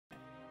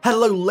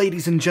Hello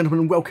ladies and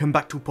gentlemen, welcome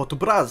back to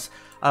Por2Brz,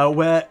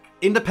 where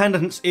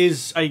independence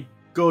is a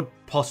good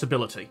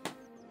possibility.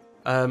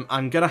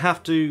 I'm gonna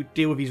have to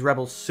deal with these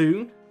rebels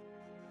soon.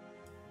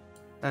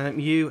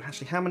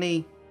 Actually, how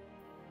many?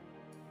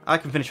 I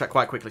can finish that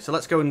quite quickly, so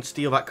let's go and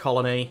steal that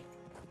colony.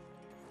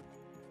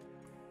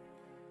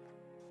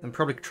 And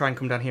probably try and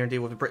come down here and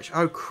deal with the British.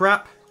 Oh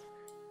crap!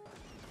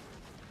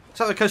 Is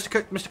that the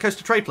Mr.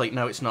 Coaster Trade Fleet?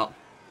 No, it's not.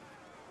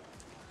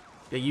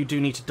 Yeah, you do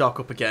need to dock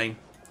up again.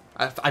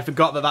 I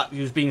forgot that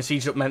was being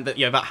sieged up meant that,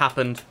 yeah, that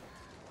happened.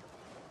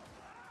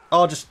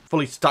 I'll just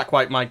fully stack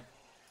wipe my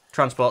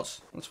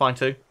transports. That's fine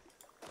too.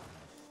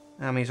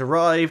 Army's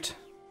arrived.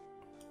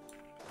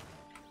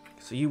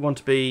 So you want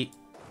to be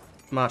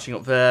marching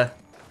up there.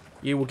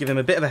 You will give him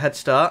a bit of a head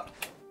start.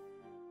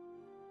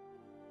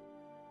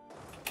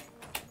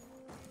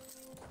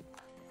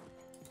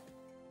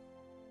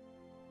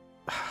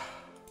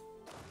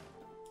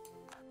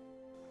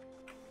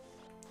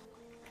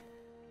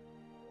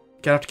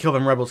 Gonna have to kill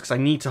them rebels because I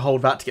need to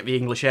hold that to get the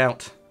English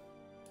out.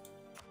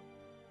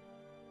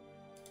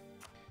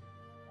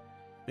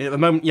 I mean, at the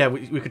moment, yeah,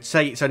 we could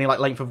say it's only like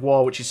length of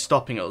war which is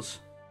stopping us.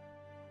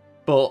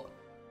 But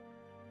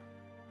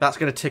that's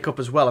going to tick up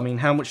as well. I mean,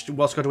 how much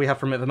war score do we have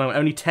from it at the moment?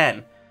 Only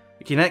 10.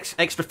 We can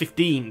extra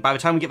 15. By the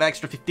time we get the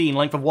extra 15,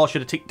 length of war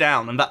should have ticked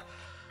down. And that...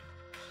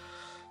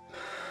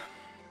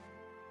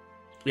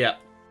 Yeah.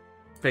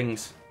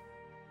 Things.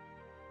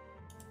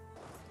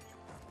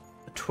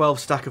 A 12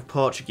 stack of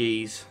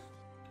Portuguese.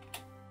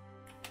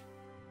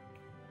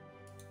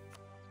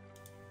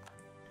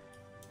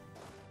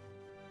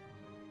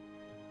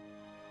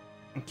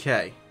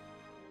 Okay.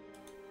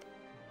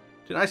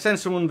 Didn't I send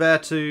someone there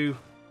to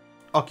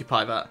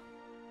occupy that?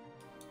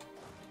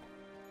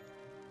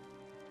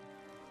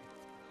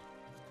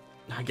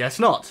 I guess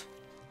not.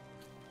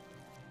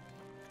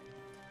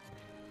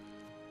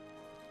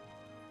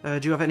 Do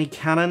you have any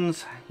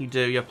cannons? You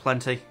do, you have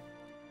plenty.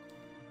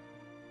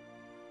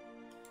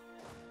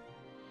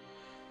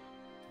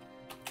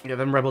 Yeah,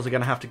 them rebels are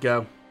going to have to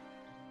go.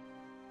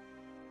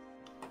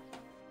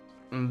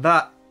 And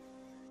that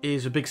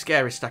is a big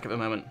scary stack at the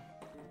moment.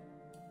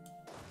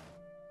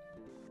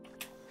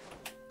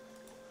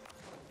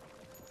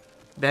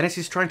 Venice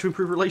is trying to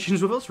improve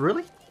relations with us?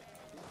 Really?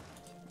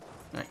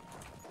 No.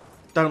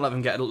 Don't let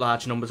them get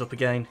large numbers up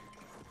again.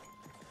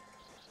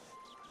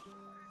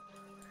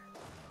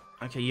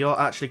 Okay, you're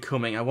actually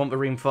coming. I want the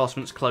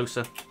reinforcements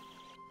closer.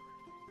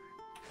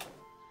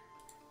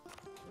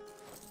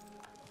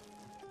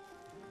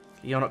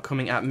 You're not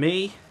coming at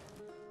me.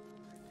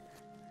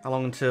 How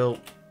long until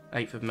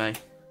 8th of May?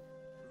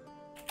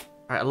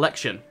 Alright,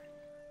 election.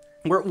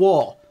 We're at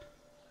war.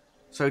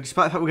 So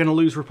despite the fact we're going to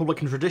lose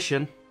Republican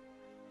tradition,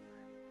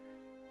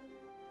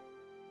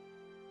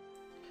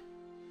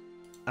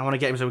 I want to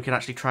get him so we can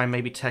actually try and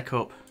maybe tech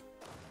up.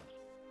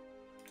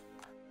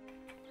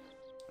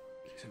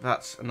 So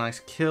that's a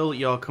nice kill.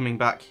 You're coming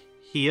back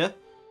here.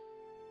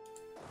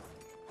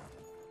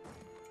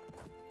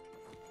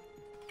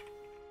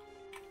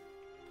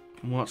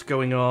 And what's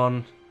going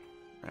on?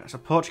 Right, so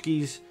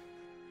Portuguese...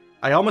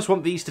 I almost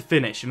want these to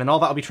finish, and then all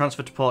that will be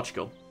transferred to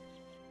Portugal.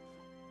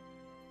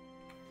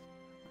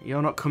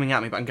 You're not coming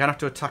at me, but I'm going to have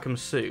to attack them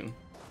soon.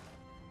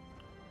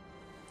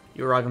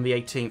 You arrive on the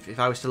 18th. If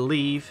I was to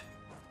leave...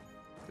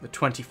 the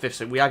 25th,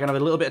 so we are going to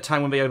have a little bit of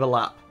time when they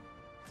overlap.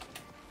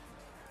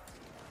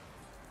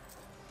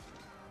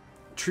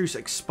 Truce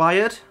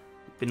expired.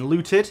 Been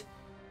looted.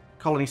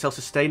 Colony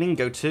self-sustaining,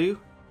 go to.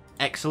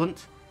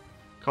 Excellent.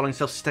 Colony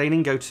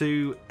self-sustaining, go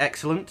to.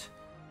 Excellent.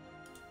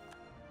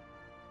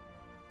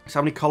 So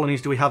how many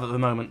colonies do we have at the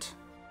moment?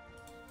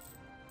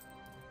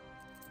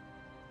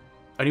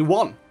 Only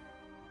one.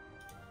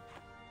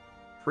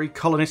 3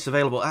 colonists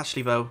available.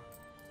 Actually, though,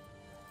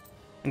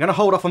 I'm going to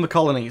hold off on the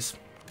colonies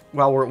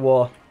while we're at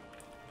war.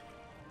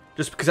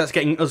 Just because that's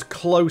getting us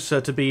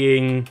closer to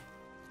being,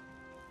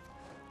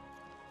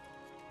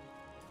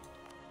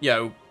 you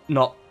know,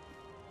 not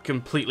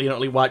completely and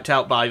utterly wiped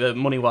out by the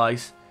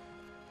money-wise.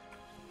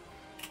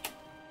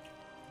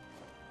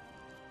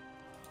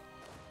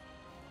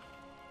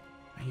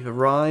 You've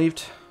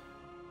arrived.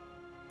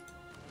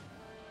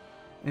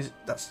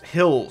 That's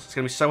hills. It's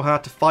going to be so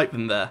hard to fight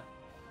them there.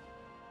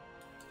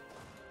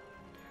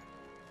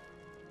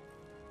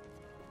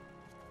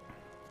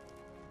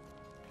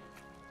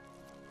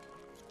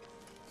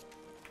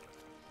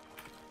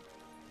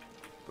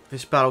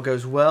 This battle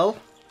goes well.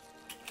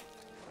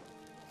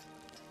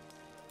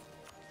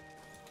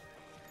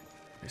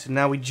 So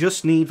now we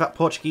just need that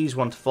Portuguese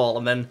one to fall,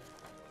 and then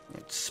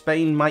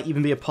Spain might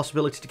even be a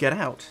possibility to get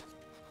out.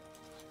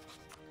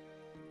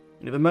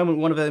 And at the moment,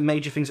 one of the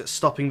major things that's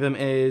stopping them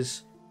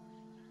is...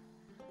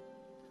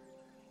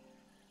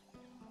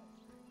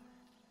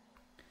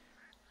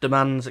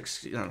 demands...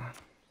 what am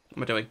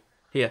I doing?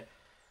 Here.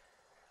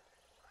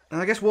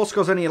 And I guess war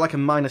score's only like a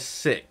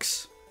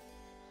 -6.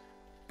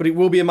 But it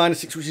will be a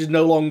 -6, which is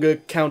no longer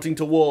counting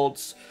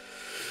towards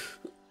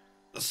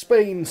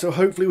Spain, so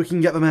hopefully we can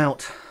get them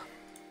out.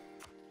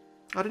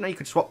 I didn't know you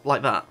could swap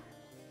like that.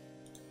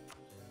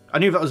 I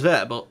knew that was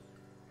there, but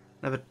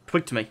Never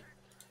twigged to me.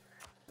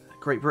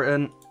 Great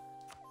Britain.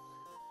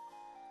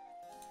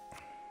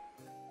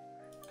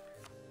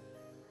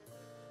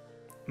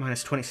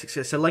 Minus 26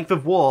 years. So length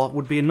of war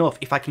would be enough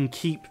if I can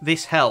keep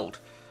this held.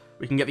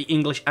 We can get the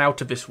English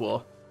out of this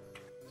war.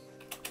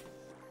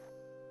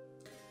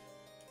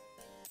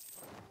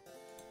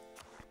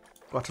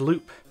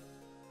 Guadeloupe.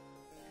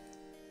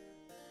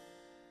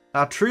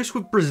 Our truce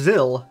with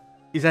Brazil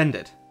is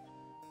ended.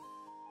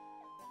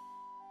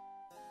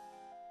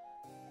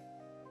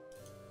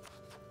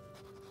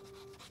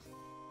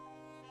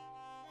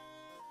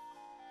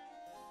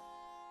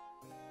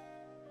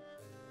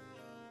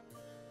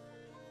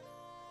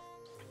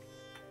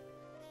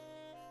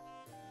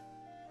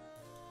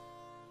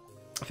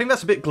 I think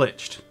that's a bit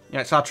glitched.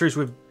 Yeah, it's our truce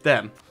with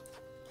them.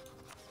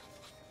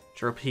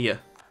 Which are up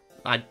here.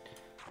 I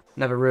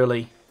never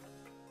really...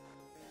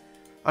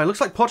 Oh, it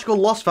looks like Portugal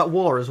lost that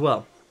war as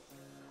well.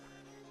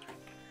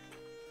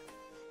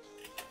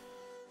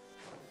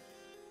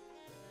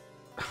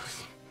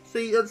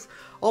 See, that's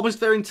almost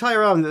their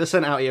entire army that they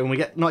sent out here and we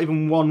get not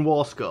even one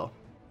war score.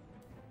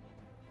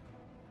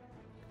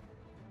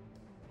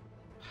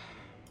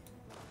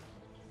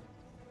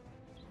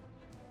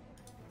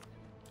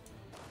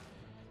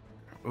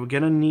 We're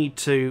going to need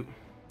to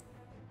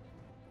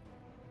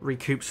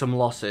recoup some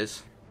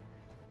losses.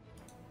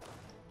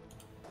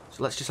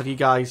 So let's just have you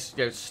guys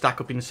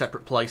stack up in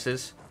separate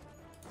places.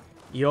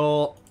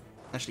 You're...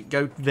 Actually,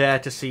 go there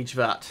to siege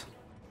that.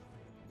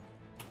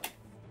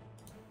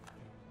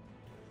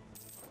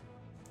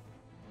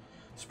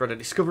 Spread of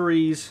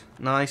discoveries.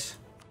 Nice.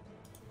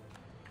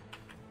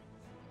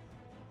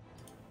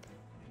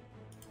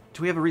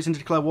 Do we have a reason to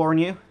declare war on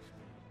you?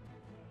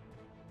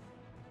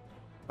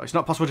 It's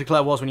not possible to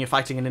declare wars when you're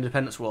fighting an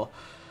independence war.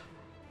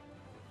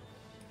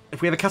 If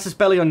we have a casus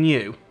belli on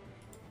you,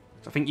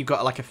 I think you've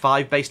got like a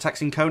 5 base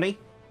tax in Coney.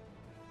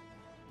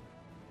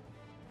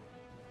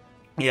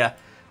 Yeah.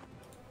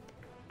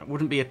 It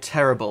wouldn't be a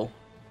terrible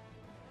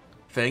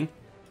thing.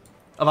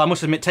 Although I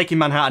must admit, taking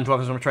Manhattan to have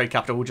as a trade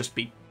capital will just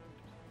be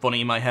funny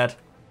in my head.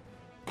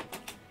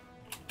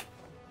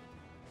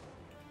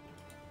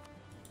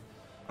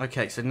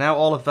 Okay, so now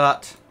all of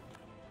that,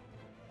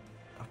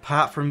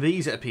 apart from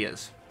these, it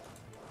appears.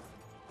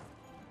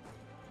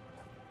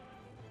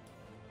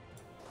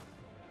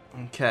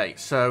 Okay,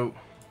 so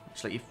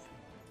actually,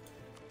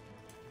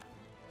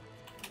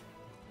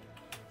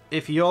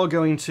 if you're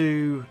going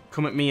to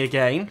come at me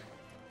again,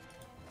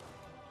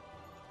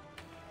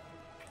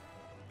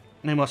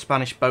 no more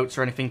Spanish boats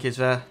or anything, is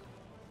there?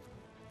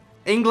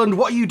 England,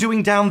 what are you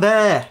doing down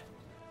there?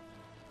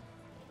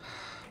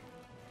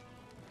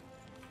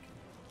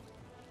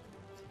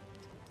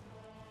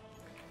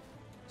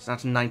 It's down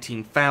to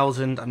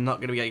 19,000. I'm not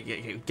going to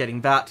be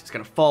getting that. It's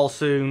going to fall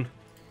soon.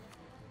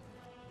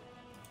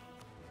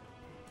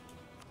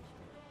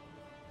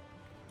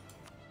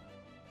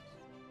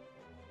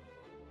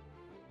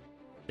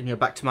 And you're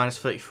back to minus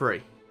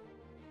 33.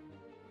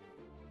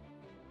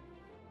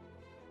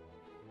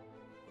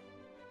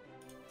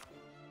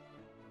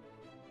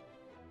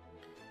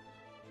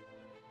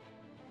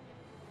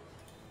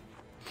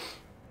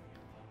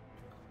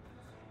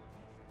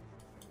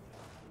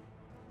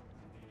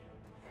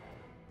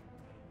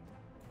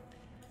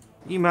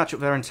 You march up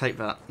there and take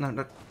that. No,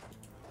 no.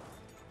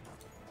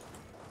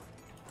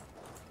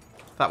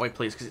 That way,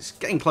 please, because it's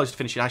getting close to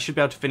finishing. I should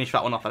be able to finish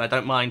that one off, and I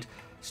don't mind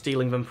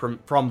stealing them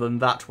from them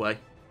that way.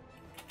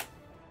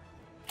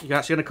 You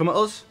actually going to come at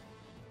us?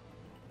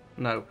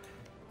 No.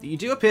 You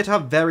do appear to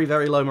have very,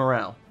 very low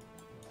morale.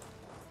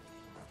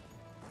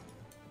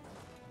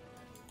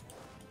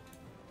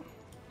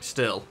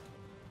 Still.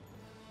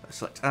 Let's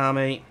select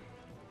army.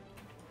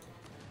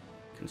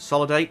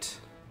 Consolidate.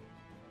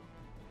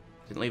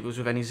 Didn't leave us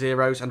with any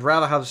zeros. I'd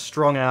rather have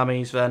strong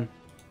armies than...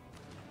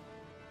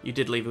 You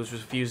did leave us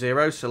with a few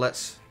zeros, so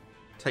let's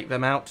take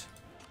them out.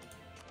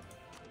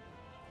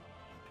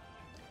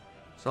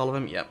 That's all of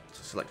them? Yep.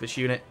 So select this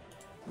unit.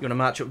 You're going to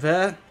march up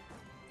there.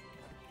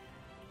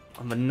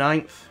 On the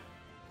 9th.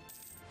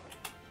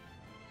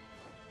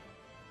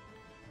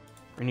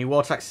 Renew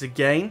war taxes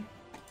again.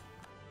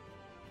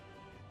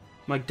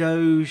 My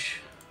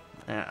Doge.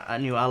 A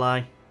new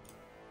ally.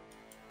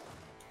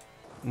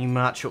 And you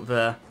march up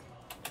there.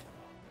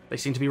 They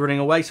seem to be running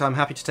away, so I'm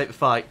happy to take the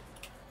fight.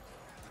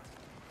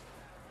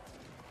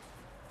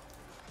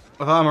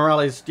 Our morale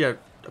is,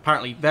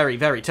 apparently very,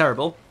 very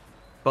terrible.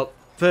 But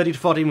 30 to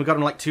 14, we've got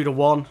them like 2 to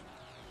 1.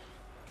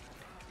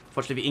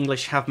 Fortunately, the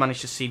English have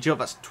managed to siege up.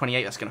 That's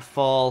 28, that's going to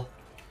fall.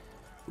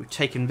 We've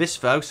taken this,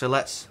 though, so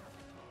let's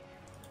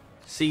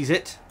seize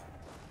it.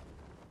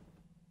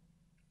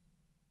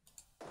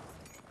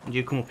 And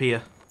you come up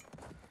here.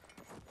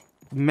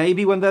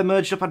 Maybe when they're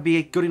merged up, I'd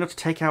be good enough to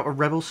take out a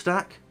rebel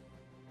stack.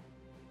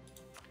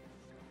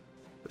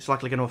 It's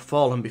likely going to have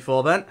fallen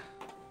before then.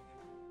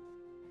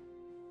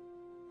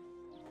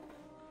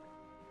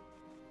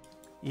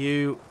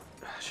 You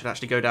should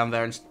actually go down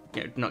there and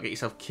not get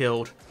yourself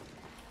killed.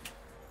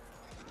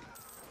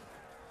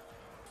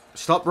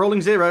 Stop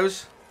rolling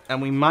zeros,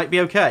 and we might be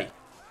okay.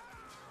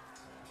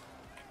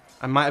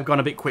 I might have gone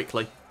a bit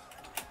quickly.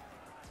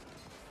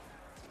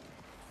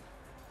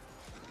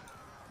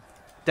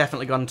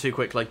 Definitely gone too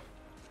quickly.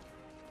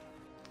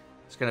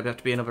 It's going to have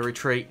to be another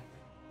retreat.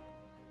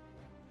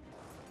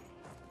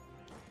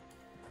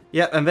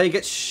 Yep, and they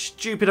get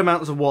stupid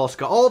amounts of war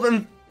score. All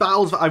them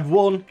battles that I've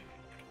won.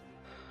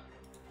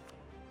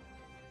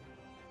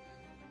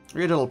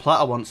 Read a little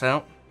platter once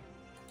out.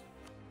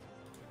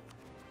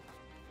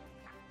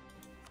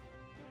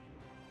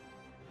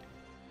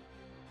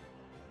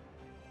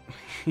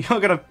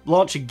 You're going to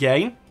launch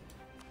again?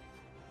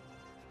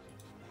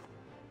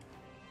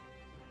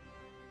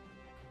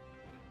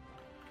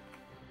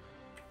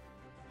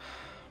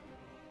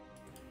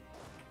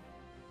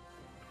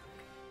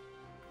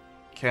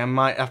 Okay, I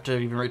might have to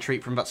even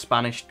retreat from that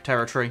Spanish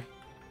territory.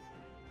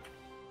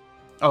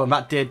 Oh, and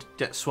that did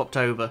get swapped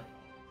over.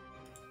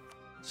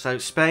 So,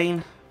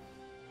 Spain.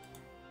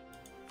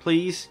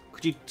 Please,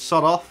 could you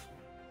sod off?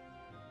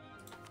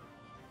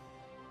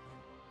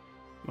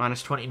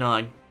 Minus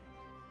 29.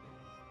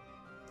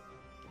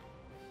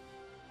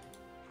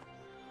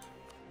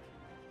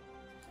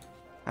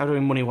 How are we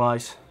doing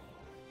money-wise?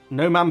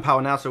 No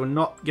manpower now, so we're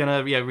not going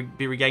to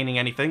be regaining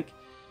anything.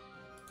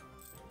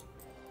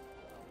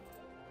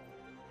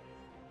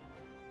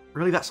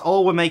 Really, that's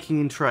all we're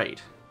making in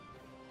trade.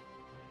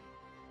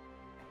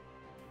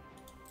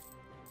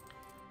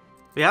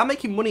 We are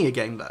making money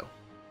again, though.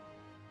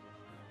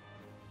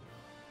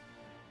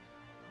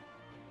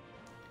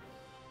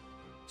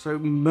 So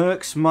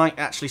mercs might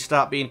actually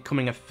start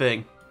becoming a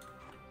thing.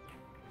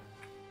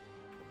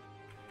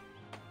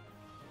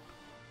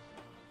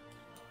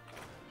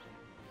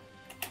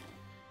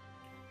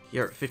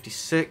 You're at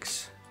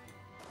 56.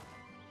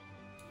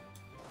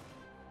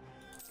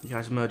 You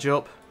guys merge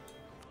up.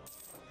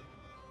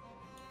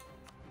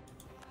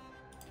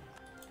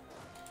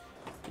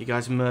 You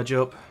guys merge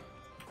up.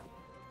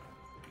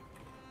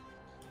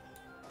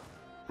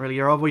 Really,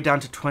 you're all the way down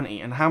to 20.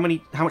 And how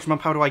much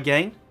manpower do I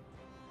gain?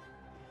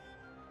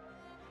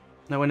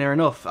 Nowhere near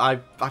enough. I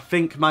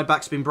think my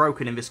back's been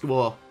broken in this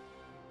war.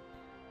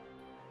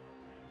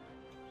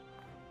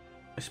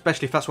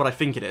 Especially if that's what I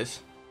think it is.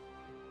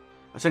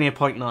 That's only a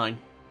 0.9.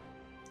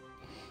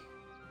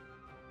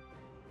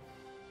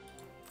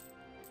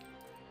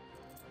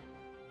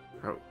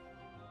 Oh.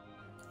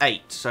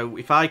 8. So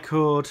if I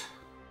could...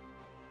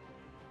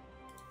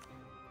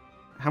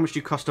 How much do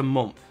you cost a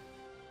month?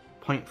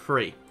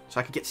 0.3. So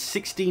I could get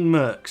 16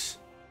 mercs.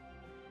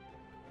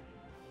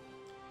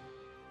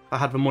 If I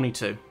had the money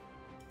to.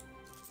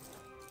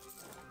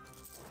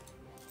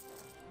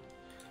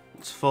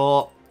 It's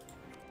 4.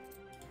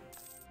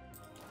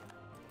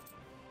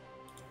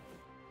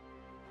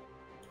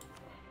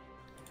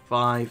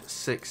 Five,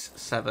 6,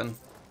 7.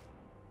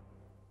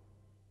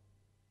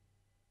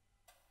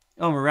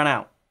 Oh, we ran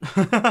out.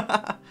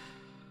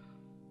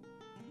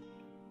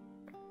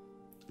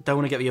 Don't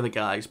want to get the other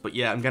guys, but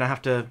yeah, I'm going to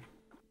have to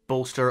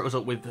bolster us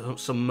up with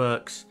some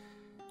mercs.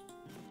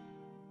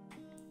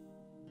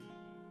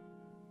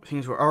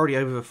 Things were already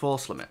over the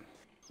force limit.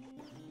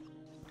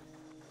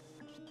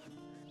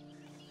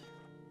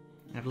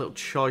 I have a little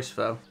choice,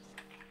 though.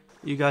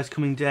 You guys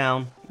coming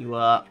down? You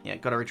are. Yeah,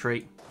 gotta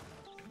retreat.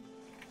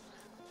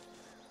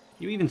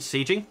 You even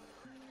sieging?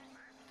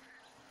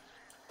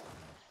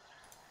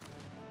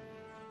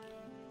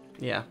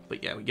 Yeah,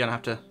 but yeah, we're gonna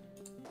have to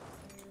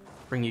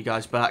bring you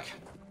guys back.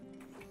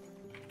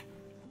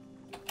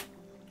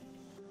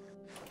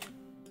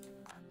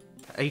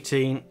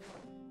 $18.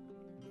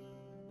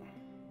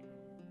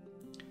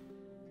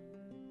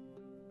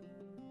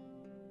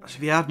 So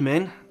the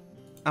admin,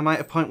 am I at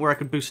a point where I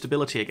could boost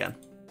stability again?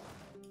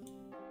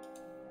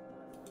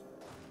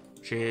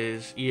 Which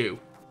is you.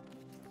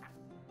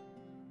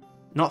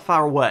 Not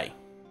far away.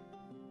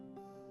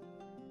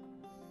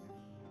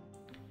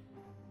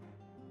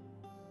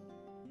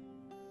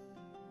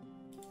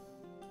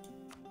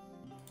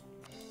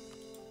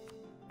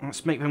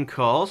 Let's make them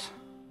cause.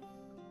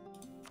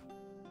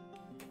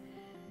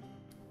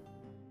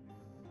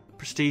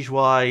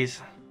 Prestige-wise,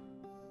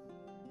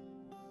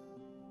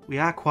 we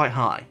are quite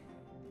high.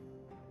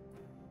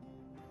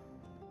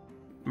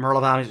 Morale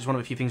of armies is one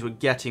of the few things we're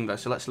getting, though,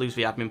 so let's lose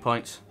the admin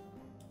points.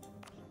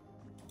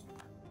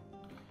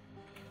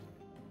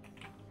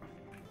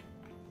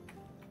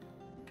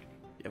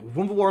 Yeah, we've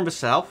won the war in the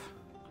south.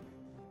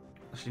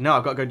 Actually, no,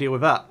 I've got to go deal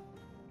with that.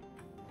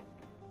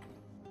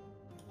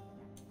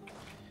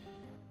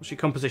 What's your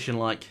composition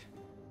like?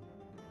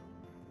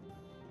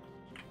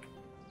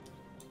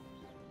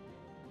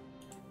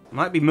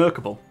 Might be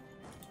merkable.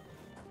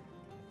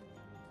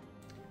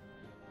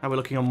 How are we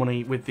looking on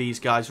money with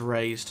these guys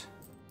raised?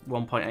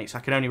 1.8, so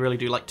I can only really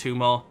do like 2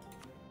 more.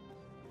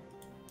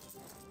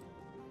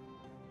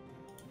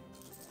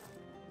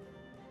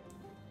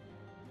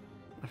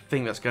 I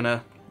think that's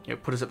gonna,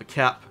 put us at the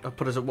cap, or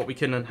put us at what we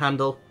can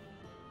handle.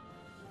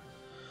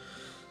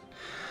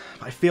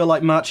 But I feel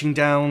like marching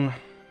down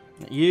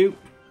at you.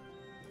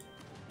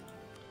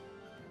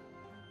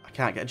 I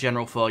can't get a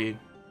general for you.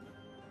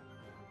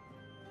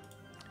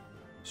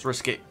 Just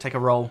risk it, take a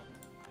roll.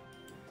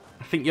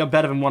 I think you're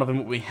better than one of them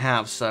that we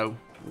have, so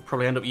we'll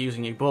probably end up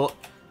using you, but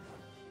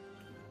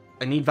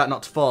I need that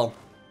not to fall.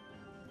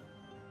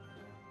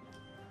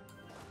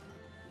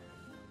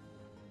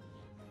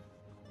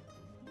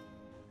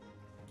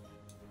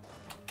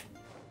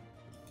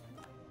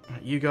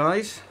 Right, you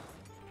guys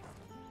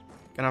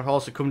gonna have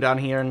also come down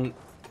here and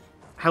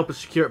help us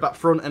secure it back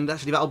front, and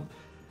actually that'll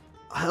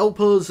help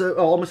us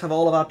almost have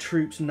all of our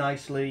troops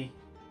nicely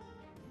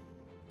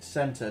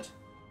centered.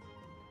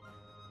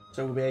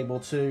 So we'll be able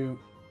to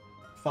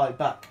fight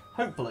back,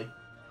 hopefully.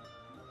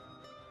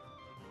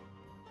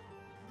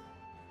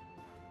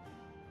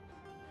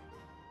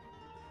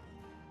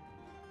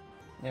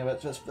 Yeah,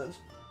 that's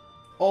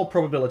all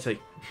probability.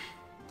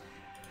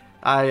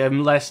 I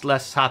am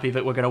less happy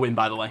that we're going to win,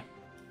 by the way.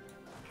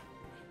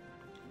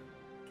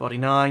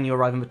 49, you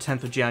arrive on the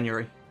 10th of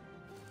January.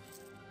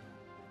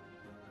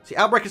 See,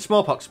 outbreak of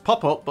smallpox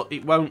pop up, but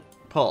it won't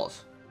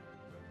pause.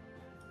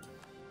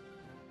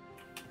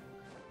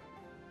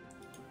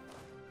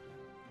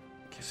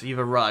 Okay, so you've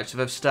arrived. So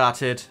they've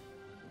started.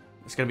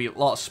 It's going to be a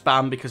lot of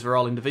spam because they're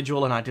all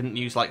individual, and I didn't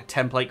use like a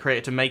template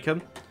creator to make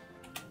them.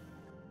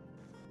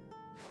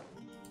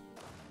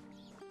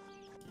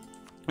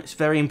 It's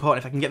very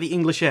important if I can get the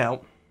English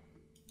out.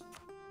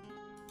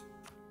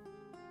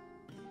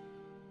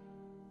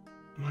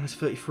 Minus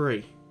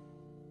 33.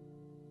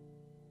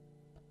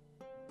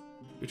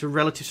 Due to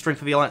relative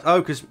strength of the alliance. Oh,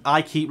 because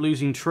I keep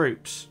losing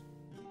troops.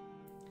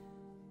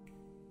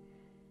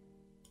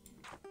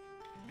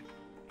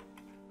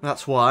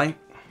 That's why.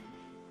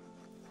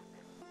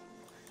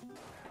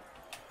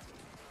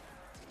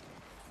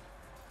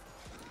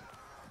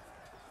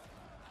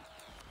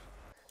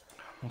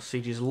 More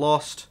sieges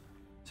lost.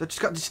 So I've just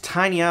got this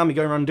tiny army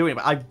going around doing it,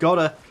 but I've got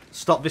to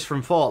stop this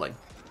from falling.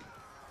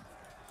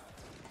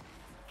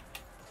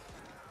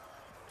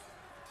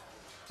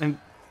 And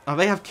oh,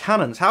 they have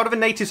cannons. How do the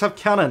natives have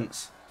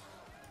cannons?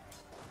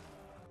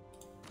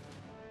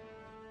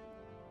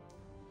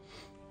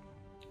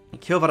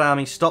 Kill that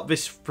army, stop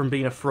this from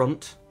being a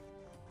front.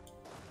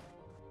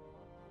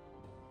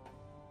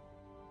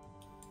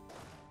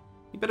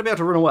 You better be able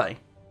to run away.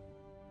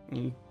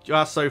 You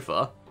are so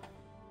far.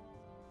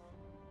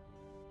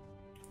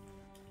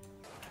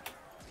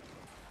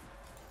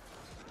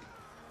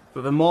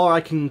 But the more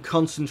I can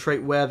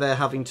concentrate where they're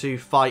having to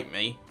fight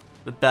me,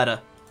 the better.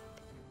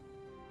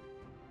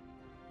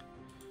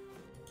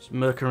 This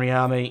mercenary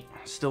army,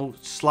 still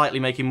slightly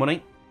making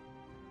money.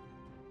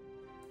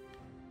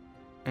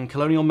 And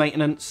colonial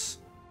maintenance,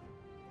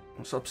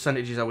 what sort of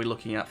percentages are we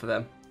looking at for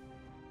them?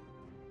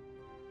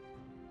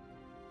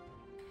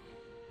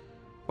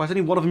 Why is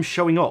only one of them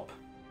showing up?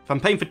 If I'm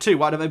paying for two,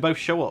 why don't they both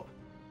show up?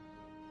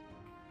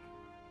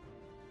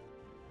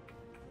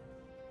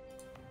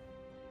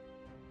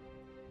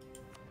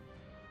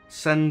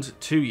 Send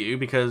to you,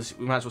 because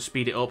we might as well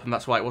speed it up, and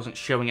that's why it wasn't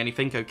showing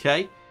anything,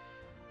 okay.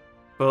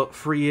 But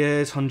 3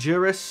 years,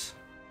 Honduras.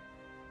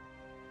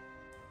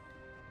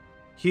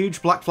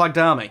 Huge black flagged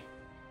army.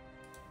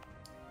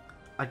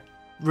 I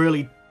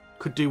really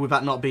could do with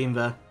that not being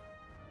there.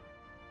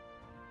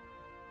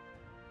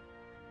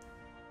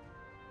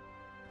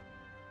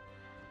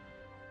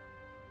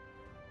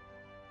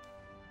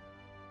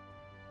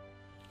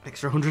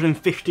 Extra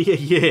 150 a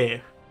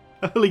year.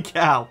 Holy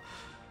cow.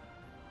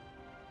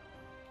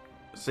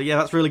 So yeah,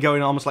 that's really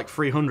going almost like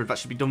 300. That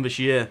should be done this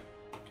year.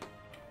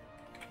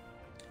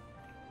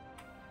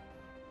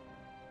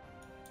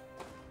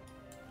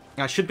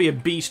 I should be a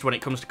beast when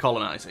it comes to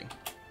colonising.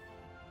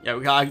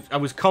 Yeah, I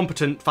was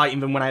competent fighting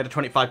them when I had a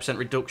 25%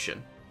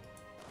 reduction.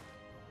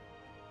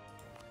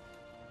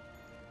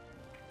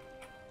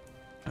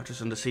 I'm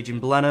just under siege in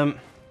Blenheim.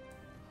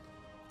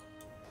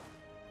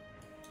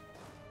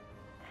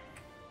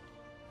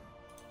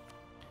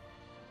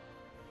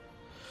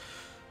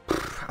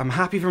 I'm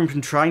happy for him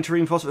from trying to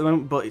reinforce at the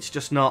moment, but it's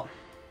just not.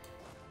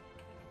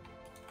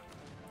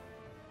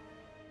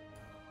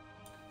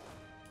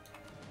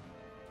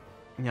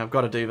 Yeah, I've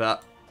got to do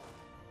that.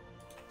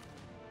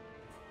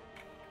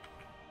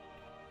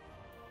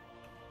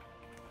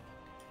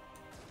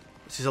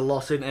 This is a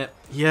loss, isn't it?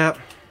 Yeah.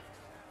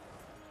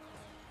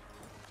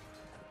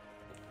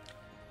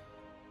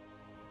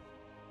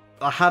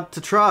 I had to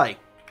try.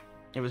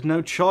 There was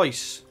no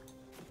choice.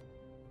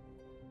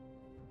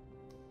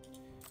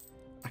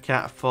 I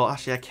can't afford...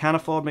 Actually, I can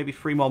afford maybe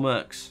 3 more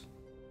mercs.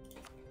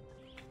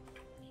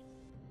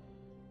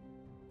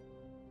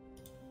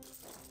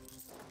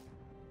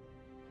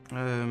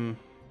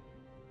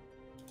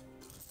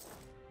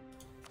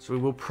 So we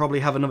will probably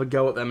have another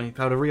go at them. And if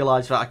I would have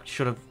realised that, I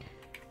should have...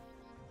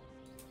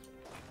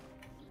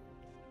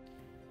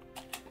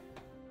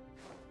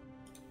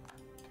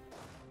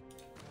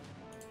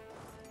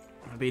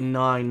 I'd be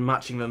 9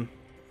 matching them.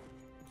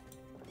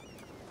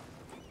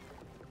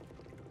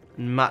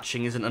 And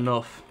matching isn't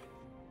enough.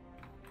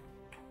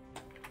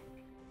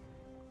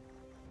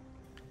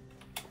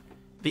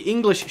 The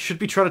English should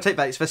be trying to take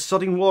that. It's their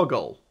sodding war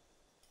goal.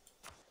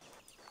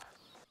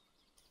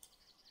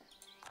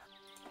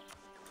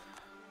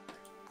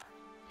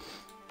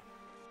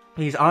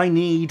 Please, I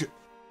need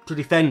to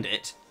defend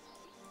it.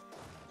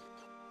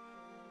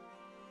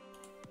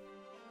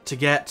 to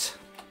get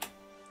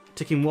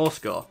ticking war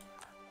score.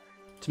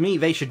 To me,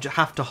 they should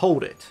have to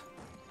hold it.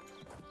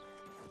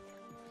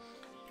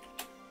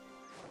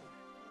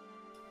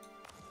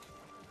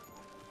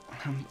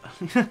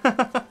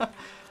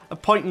 A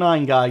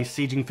 0.9, guys,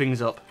 sieging things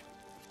up.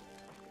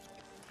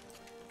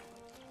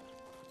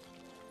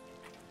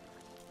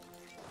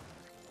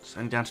 So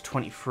I'm down to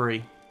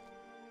 23.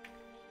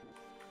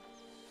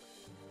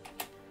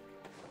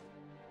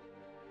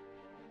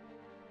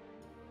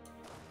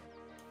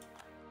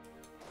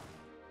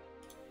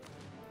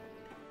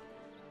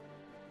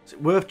 Is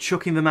it worth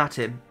chucking them at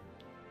him?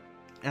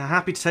 I'm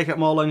happy to take out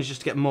more loans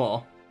just to get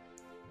more.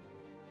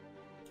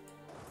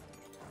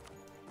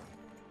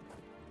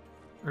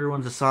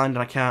 Everyone's assigned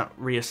and I can't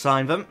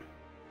reassign them.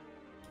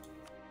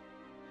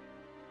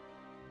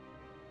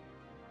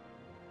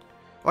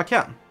 Oh, I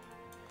can.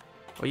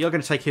 Well, you're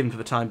going to take him for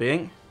the time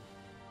being.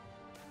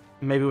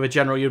 Maybe with a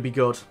general you'd be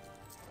good.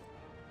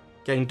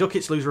 Gain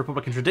ducats, lose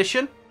Republican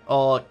tradition,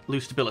 or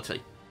lose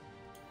stability.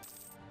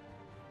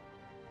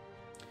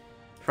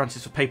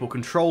 Francis for papal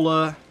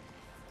controller.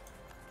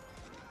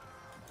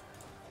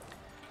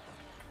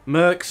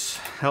 Mercs,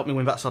 help me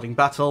win that sodding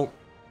battle.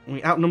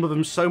 We outnumber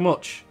them so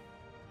much.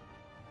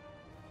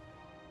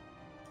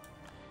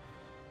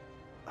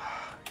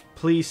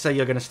 Please say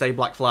you're going to stay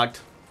black flagged.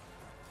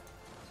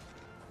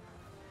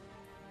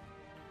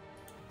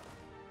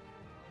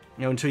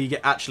 You know, until you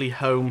get actually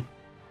home.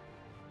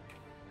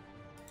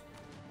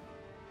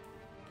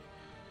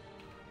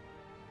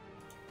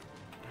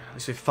 At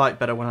least we fight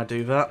better when I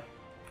do that.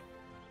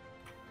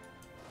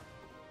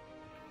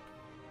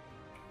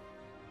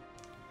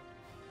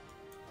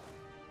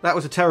 That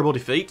was a terrible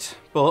defeat,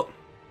 but...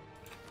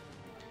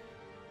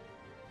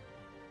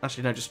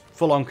 Actually, no, just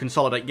full-on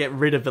consolidate. Get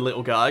rid of the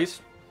little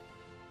guys.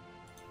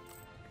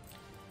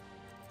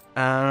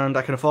 And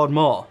I can afford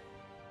more.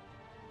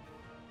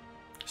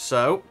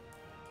 So,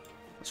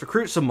 let's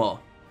recruit some more.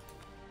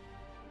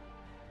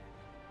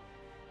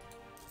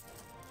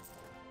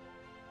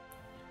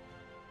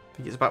 I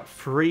think it's about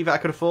 3 that I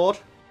could afford.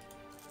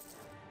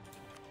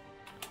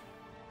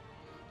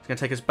 It's going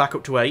to take us back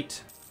up to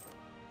 8.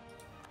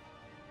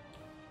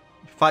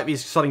 Fight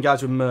these sodding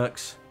guys with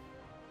mercs.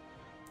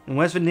 And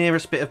where's the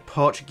nearest bit of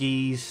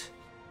Portuguese?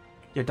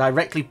 Yeah,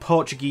 directly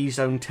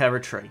Portuguese-owned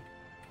territory.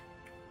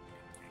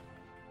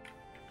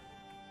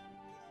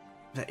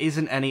 There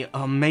isn't any...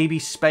 Oh, maybe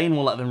Spain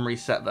will let them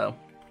reset, though.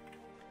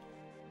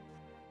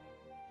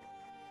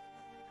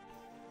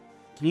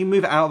 Can you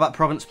move it out of that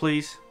province,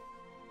 please?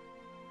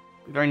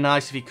 It'd be very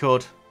nice if you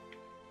could.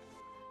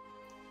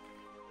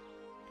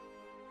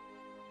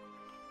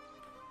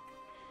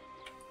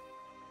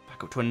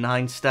 Back up to a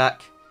 9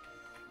 stack.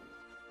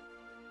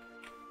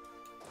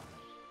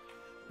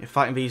 Yeah,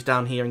 fighting these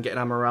down here and getting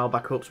our morale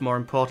back up is more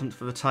important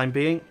for the time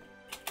being.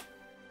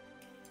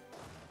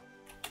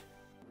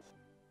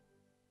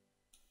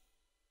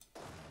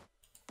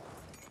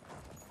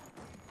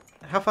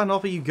 How far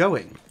north are you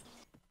going?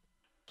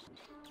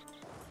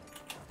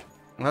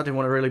 I didn't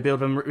want to really build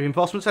them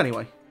reinforcements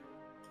anyway.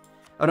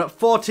 Oh no,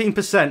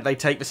 14% they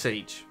take the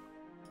siege.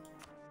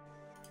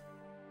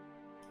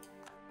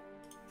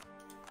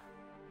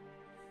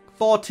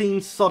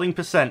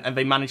 %14 and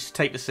they managed to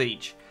take the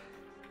siege.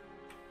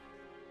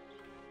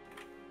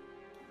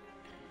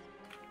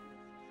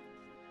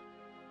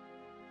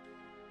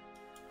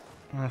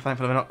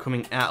 Thankfully they're not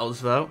coming at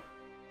us though.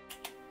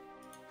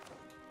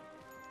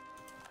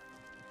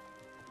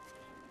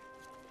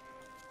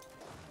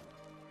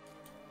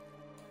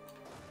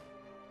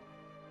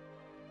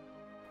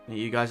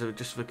 You guys are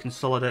just the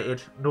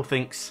consolidated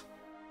nothings.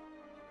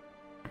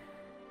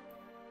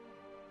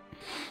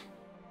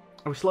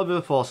 Are we still over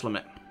the force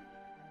limit?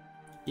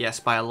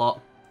 Yes, by a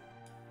lot.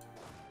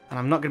 And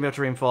I'm not going to be able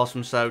to reinforce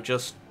them, so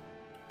just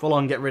full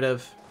on get rid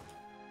of...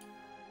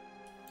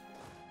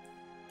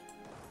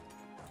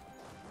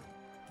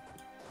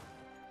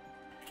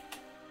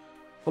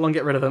 Full on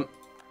get rid of them.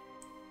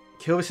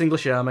 Kill this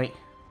English army.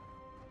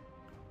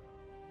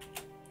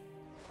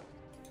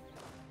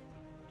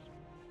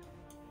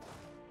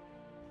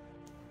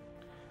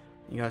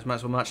 You guys might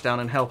as well march down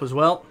and help as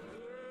well.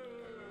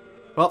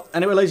 Well,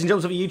 anyway, ladies and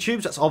gentlemen of the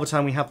YouTubes, that's all the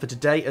time we have for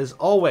today. As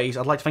always,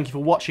 I'd like to thank you for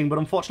watching, but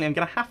unfortunately I'm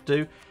going to have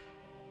to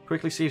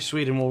quickly see if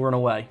Sweden will run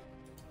away.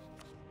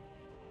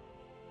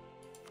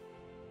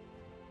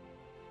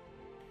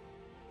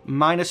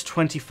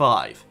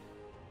 -25.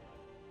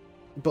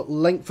 But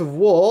length of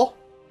war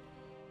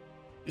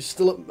is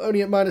still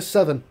only at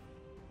 -7.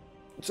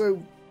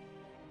 So,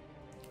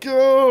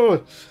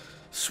 good.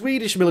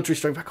 Swedish military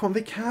strength. Come on,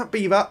 they can't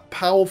be that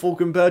powerful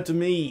compared to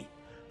me.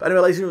 But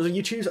anyway, ladies and gentlemen of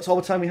YouTube, that's all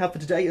the time we have for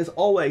today. As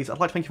always, I'd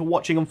like to thank you for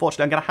watching.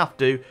 Unfortunately, I'm going to have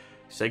to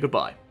say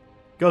goodbye.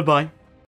 Goodbye.